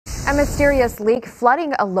A mysterious leak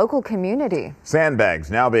flooding a local community. Sandbags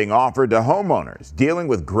now being offered to homeowners dealing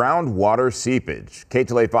with groundwater seepage.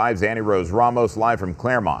 KTLA 5's Annie Rose Ramos live from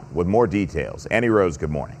Claremont with more details. Annie Rose, good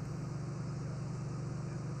morning.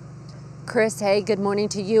 Chris, hey, good morning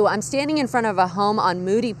to you. I'm standing in front of a home on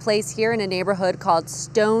Moody Place here in a neighborhood called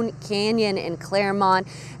Stone Canyon in Claremont.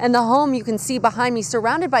 And the home you can see behind me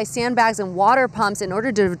surrounded by sandbags and water pumps in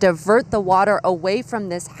order to divert the water away from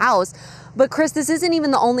this house. But Chris, this isn't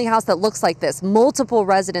even the only house that looks like this. Multiple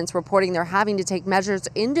residents reporting they're having to take measures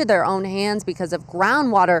into their own hands because of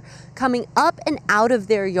groundwater coming up and out of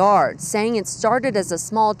their yards, saying it started as a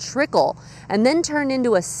small trickle and then turned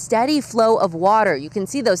into a steady flow of water. You can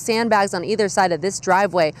see those sandbags on either side of this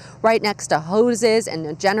driveway right next to hoses and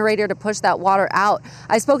a generator to push that water out.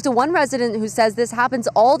 I spoke to one resident who says this happens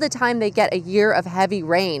all the time they get a year of heavy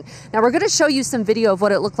rain. Now we're going to show you some video of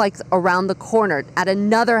what it looked like around the corner at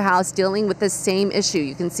another house dealing with the same issue.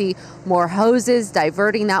 You can see more hoses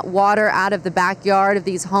diverting that water out of the backyard of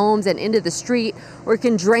these homes and into the street, or it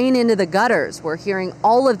can drain into the gutters. We're hearing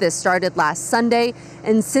all of this started last Sunday,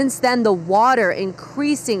 and since then the water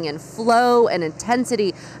increasing in flow and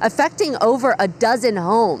intensity, affecting over a dozen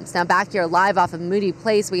homes. Now back here live off of Moody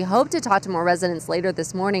Place, we hope to talk to more residents later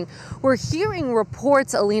this morning. We're hearing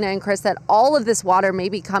reports, Alina and Chris, that all of this water may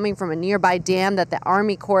be coming from a nearby dam that the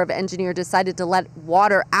Army Corps of Engineers decided to let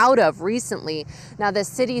water out of recently. Now the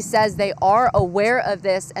city says they are aware of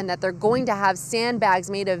this and that they're going to have sandbags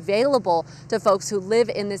made available to folks who live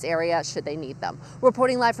in this area should they need them.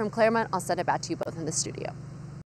 Reporting live from Claremont, I'll send it back to you both in the studio.